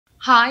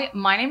Hi,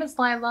 my name is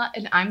Lila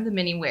and I'm the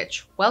Mini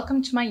Witch.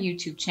 Welcome to my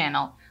YouTube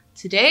channel.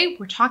 Today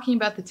we're talking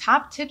about the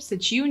top tips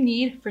that you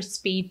need for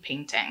speed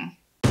painting.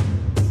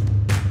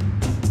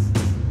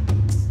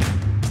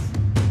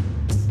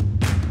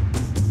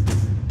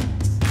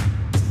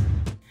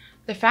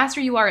 The faster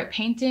you are at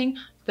painting,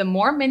 the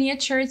more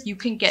miniatures you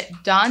can get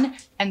done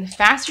and the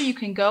faster you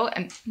can go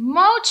and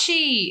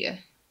mochi!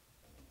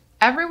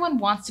 Everyone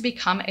wants to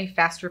become a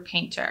faster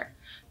painter.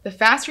 The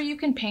faster you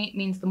can paint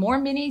means the more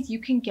minis you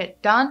can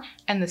get done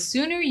and the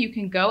sooner you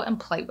can go and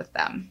play with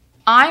them.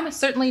 I'm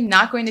certainly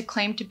not going to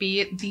claim to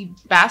be the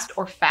best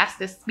or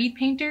fastest speed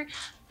painter,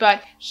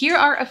 but here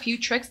are a few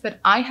tricks that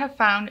I have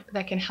found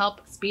that can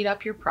help speed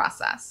up your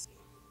process.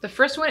 The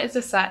first one is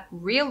to set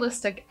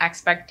realistic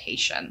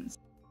expectations.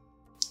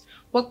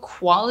 What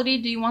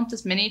quality do you want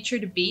this miniature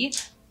to be?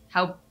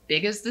 How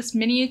big is this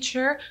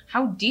miniature?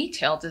 How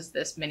detailed is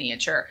this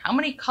miniature? How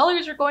many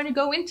colors are going to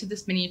go into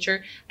this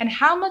miniature? And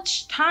how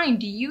much time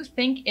do you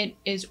think it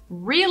is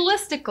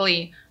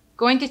realistically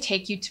going to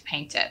take you to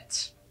paint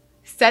it?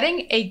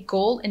 Setting a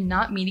goal and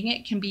not meeting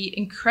it can be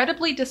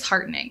incredibly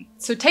disheartening.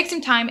 So take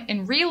some time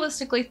and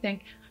realistically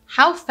think,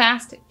 how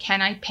fast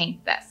can I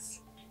paint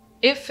this?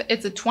 If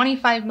it's a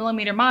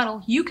 25mm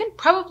model, you can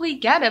probably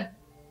get a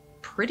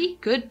pretty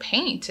good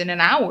paint in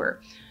an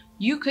hour.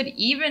 You could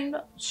even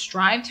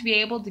strive to be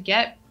able to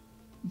get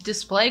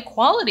display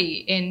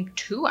quality in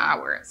 2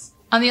 hours.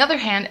 On the other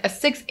hand, a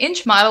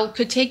 6-inch model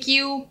could take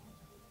you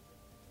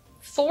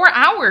 4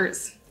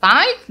 hours,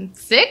 5,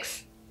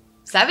 6,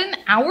 7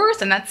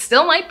 hours, and that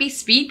still might be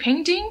speed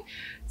painting.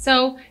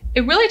 So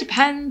it really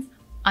depends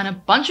on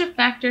a bunch of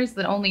factors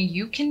that only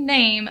you can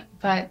name,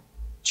 but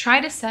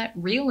try to set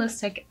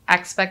realistic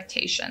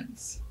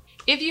expectations.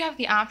 If you have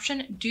the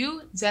option,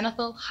 do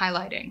zenithal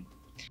highlighting.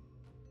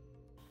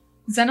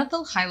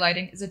 Zenithal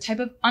highlighting is a type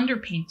of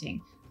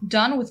underpainting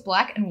done with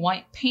black and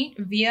white paint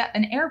via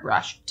an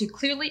airbrush to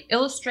clearly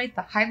illustrate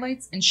the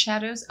highlights and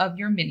shadows of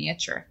your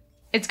miniature.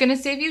 It's going to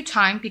save you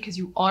time because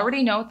you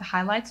already know what the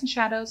highlights and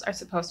shadows are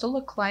supposed to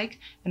look like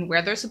and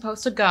where they're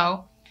supposed to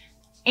go.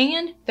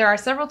 And there are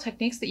several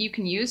techniques that you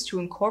can use to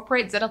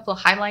incorporate zenithal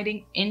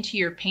highlighting into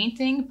your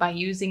painting by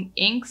using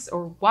inks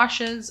or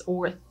washes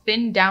or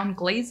thin down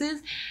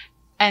glazes,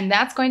 and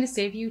that's going to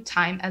save you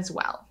time as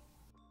well.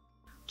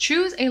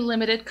 Choose a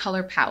limited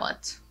color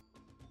palette.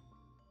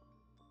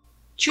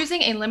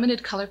 Choosing a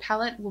limited color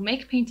palette will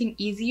make painting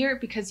easier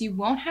because you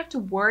won't have to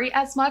worry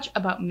as much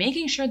about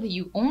making sure that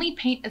you only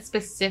paint a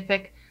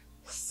specific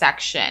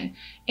section.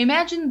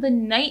 Imagine the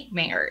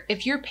nightmare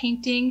if you're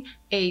painting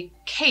a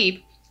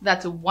cape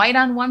that's white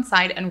on one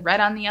side and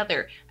red on the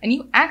other, and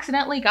you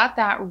accidentally got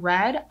that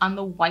red on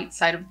the white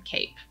side of the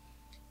cape.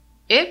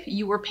 If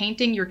you were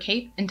painting your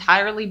cape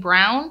entirely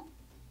brown,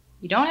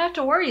 you don't have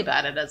to worry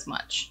about it as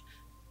much.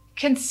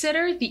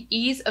 Consider the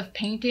ease of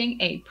painting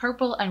a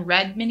purple and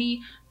red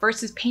mini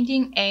versus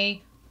painting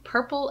a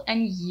purple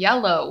and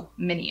yellow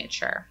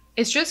miniature.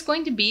 It's just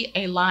going to be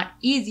a lot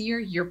easier.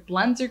 Your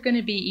blends are going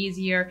to be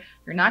easier.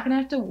 You're not going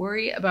to have to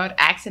worry about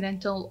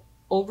accidental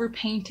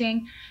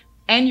overpainting,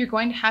 and you're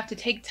going to have to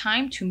take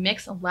time to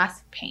mix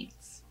less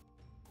paints.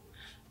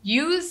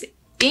 Use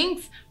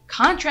inks,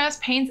 contrast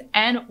paints,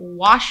 and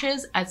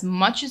washes as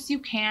much as you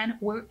can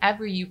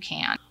wherever you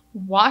can.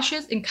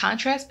 Washes and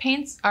contrast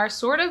paints are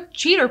sort of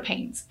cheater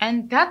paints,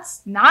 and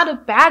that's not a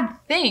bad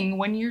thing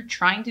when you're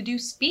trying to do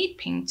speed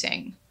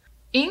painting.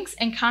 Inks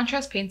and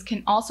contrast paints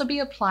can also be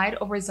applied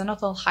over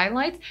zenithal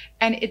highlights,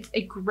 and it's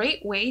a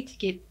great way to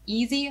get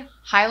easy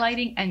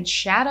highlighting and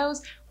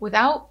shadows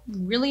without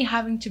really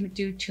having to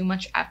do too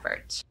much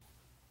effort.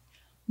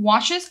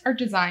 Washes are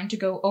designed to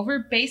go over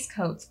base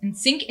coats and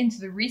sink into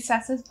the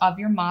recesses of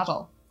your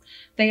model.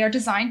 They are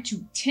designed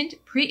to tint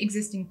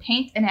pre-existing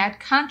paint and add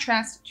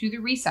contrast to the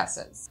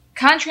recesses.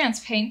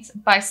 Contrast paints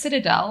by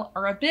Citadel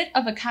are a bit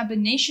of a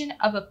combination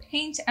of a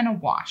paint and a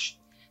wash.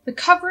 The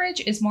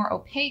coverage is more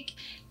opaque,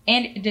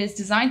 and it is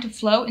designed to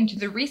flow into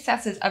the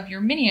recesses of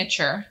your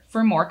miniature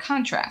for more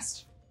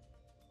contrast.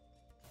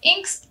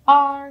 Inks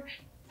are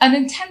an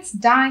intense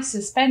dye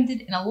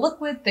suspended in a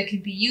liquid that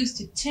can be used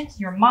to tint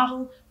your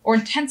model or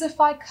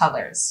intensify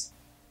colors.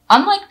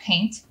 Unlike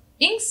paint,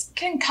 inks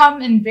can come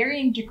in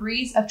varying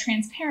degrees of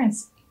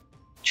transparency.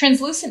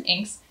 Translucent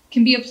inks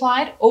can be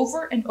applied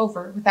over and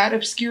over without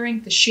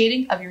obscuring the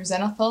shading of your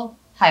zenithal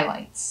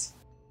highlights.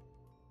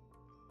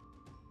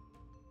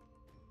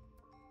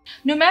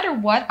 No matter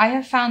what, I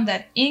have found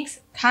that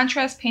inks,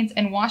 contrast paints,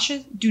 and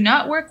washes do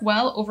not work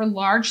well over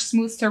large,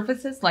 smooth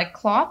surfaces like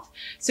cloth,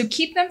 so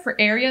keep them for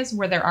areas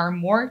where there are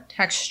more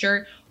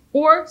texture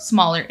or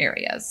smaller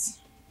areas.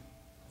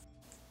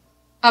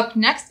 Up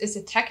next is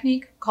a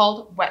technique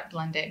called wet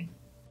blending.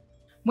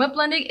 Wet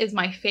blending is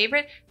my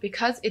favorite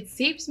because it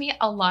saves me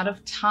a lot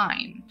of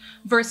time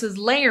versus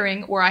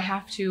layering where I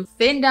have to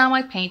thin down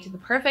my paint to the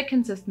perfect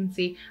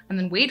consistency and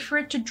then wait for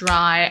it to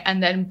dry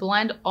and then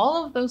blend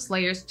all of those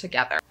layers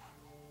together.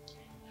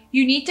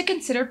 You need to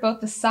consider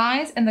both the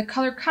size and the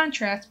color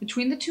contrast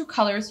between the two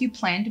colors you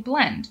plan to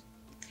blend.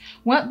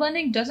 Wet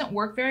blending doesn't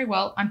work very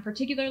well on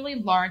particularly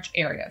large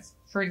areas.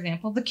 for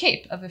example, the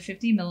cape of a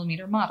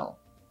 50mm model.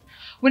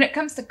 When it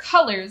comes to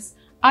colors,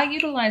 I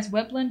utilize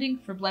wet blending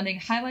for blending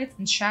highlights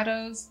and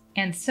shadows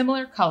and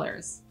similar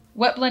colors.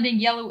 Wet blending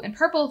yellow and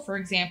purple, for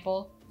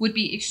example, would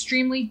be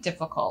extremely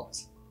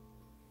difficult.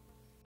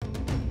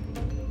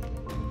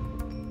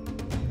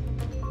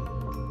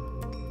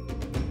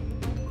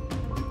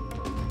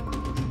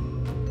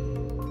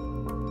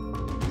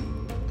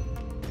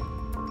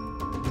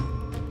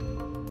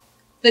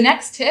 The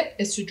next tip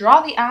is to draw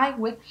the eye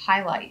with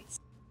highlights.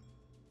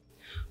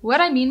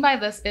 What I mean by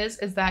this is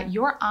that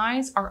your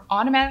eyes are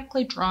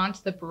automatically drawn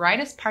to the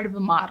brightest part of a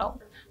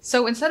model.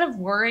 So instead of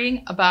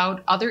worrying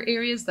about other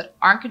areas that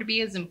aren't going to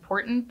be as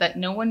important, that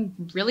no one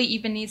really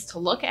even needs to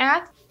look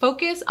at,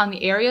 focus on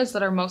the areas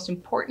that are most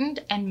important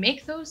and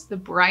make those the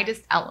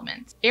brightest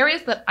elements.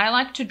 Areas that I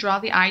like to draw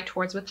the eye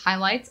towards with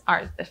highlights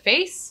are the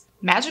face,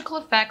 magical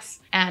effects,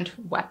 and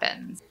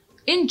weapons.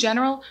 In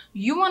general,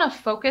 you want to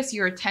focus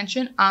your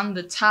attention on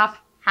the top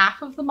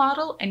half of the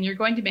model, and you're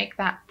going to make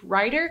that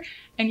brighter,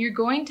 and you're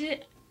going to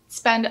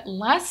spend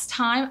less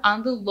time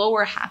on the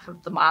lower half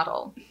of the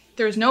model.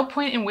 There's no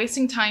point in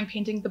wasting time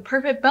painting the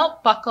perfect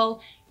belt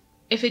buckle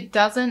if it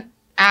doesn't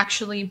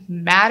actually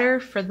matter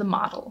for the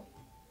model.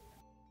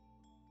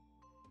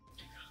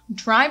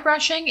 Dry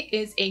brushing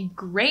is a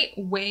great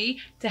way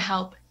to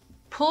help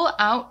pull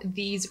out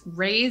these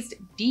raised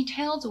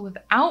details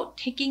without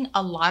taking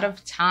a lot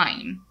of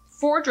time.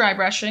 For dry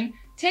brushing,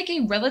 take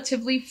a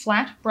relatively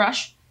flat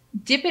brush,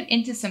 dip it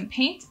into some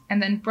paint, and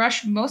then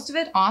brush most of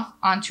it off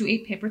onto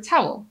a paper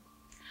towel.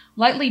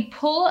 Lightly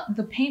pull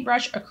the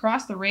paintbrush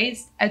across the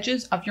raised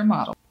edges of your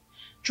model.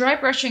 Dry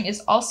brushing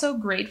is also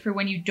great for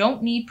when you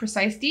don't need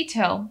precise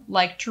detail,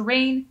 like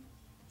terrain,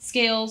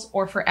 scales,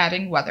 or for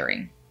adding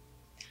weathering.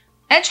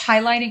 Edge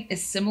highlighting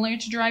is similar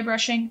to dry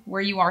brushing,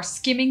 where you are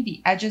skimming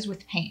the edges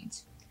with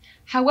paint.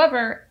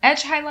 However,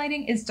 edge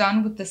highlighting is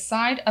done with the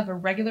side of a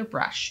regular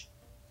brush.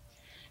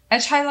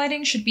 Edge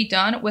highlighting should be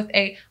done with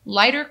a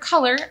lighter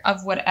color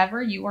of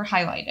whatever you are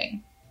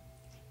highlighting.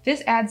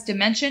 This adds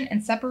dimension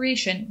and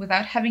separation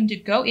without having to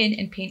go in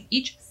and paint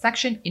each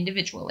section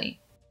individually.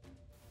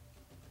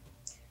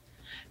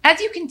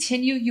 As you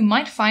continue, you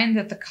might find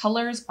that the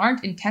colors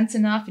aren't intense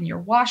enough in your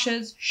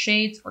washes,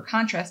 shades, or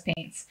contrast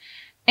paints.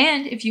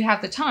 And if you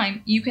have the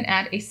time, you can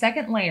add a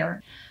second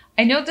layer.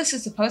 I know this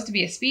is supposed to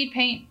be a speed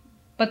paint,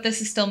 but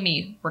this is still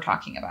me we're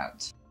talking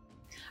about.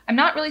 I'm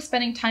not really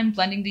spending time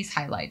blending these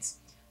highlights.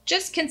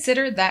 Just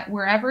consider that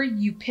wherever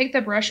you pick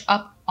the brush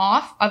up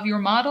off of your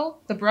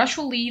model, the brush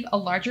will leave a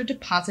larger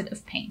deposit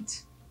of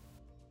paint.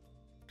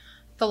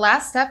 The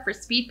last step for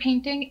speed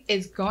painting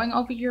is going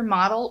over your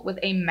model with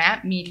a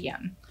matte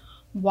medium.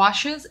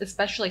 Washes,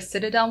 especially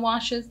Citadel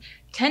washes,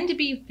 tend to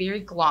be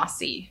very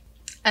glossy,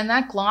 and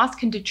that gloss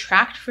can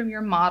detract from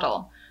your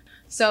model.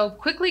 So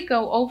quickly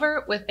go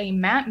over with a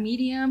matte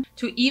medium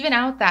to even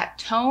out that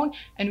tone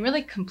and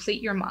really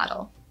complete your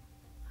model.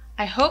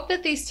 I hope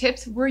that these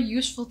tips were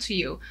useful to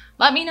you.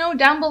 Let me know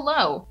down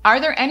below. Are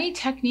there any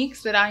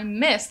techniques that I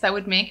missed that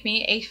would make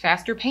me a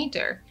faster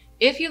painter?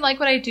 If you like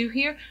what I do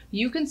here,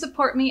 you can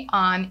support me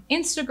on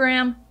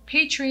Instagram,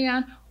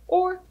 Patreon,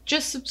 or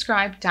just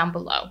subscribe down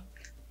below.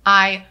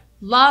 I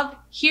love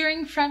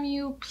hearing from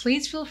you.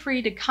 Please feel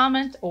free to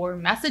comment or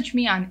message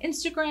me on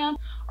Instagram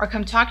or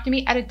come talk to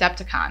me at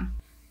Adepticon.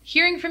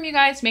 Hearing from you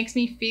guys makes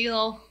me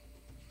feel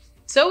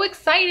so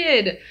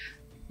excited.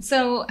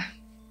 So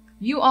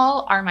you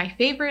all are my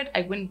favorite.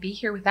 I wouldn't be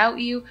here without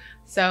you.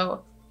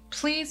 So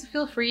please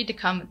feel free to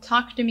come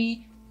talk to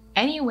me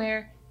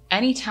anywhere,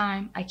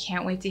 anytime. I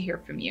can't wait to hear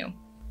from you.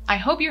 I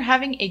hope you're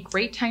having a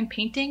great time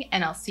painting,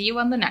 and I'll see you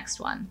on the next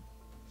one.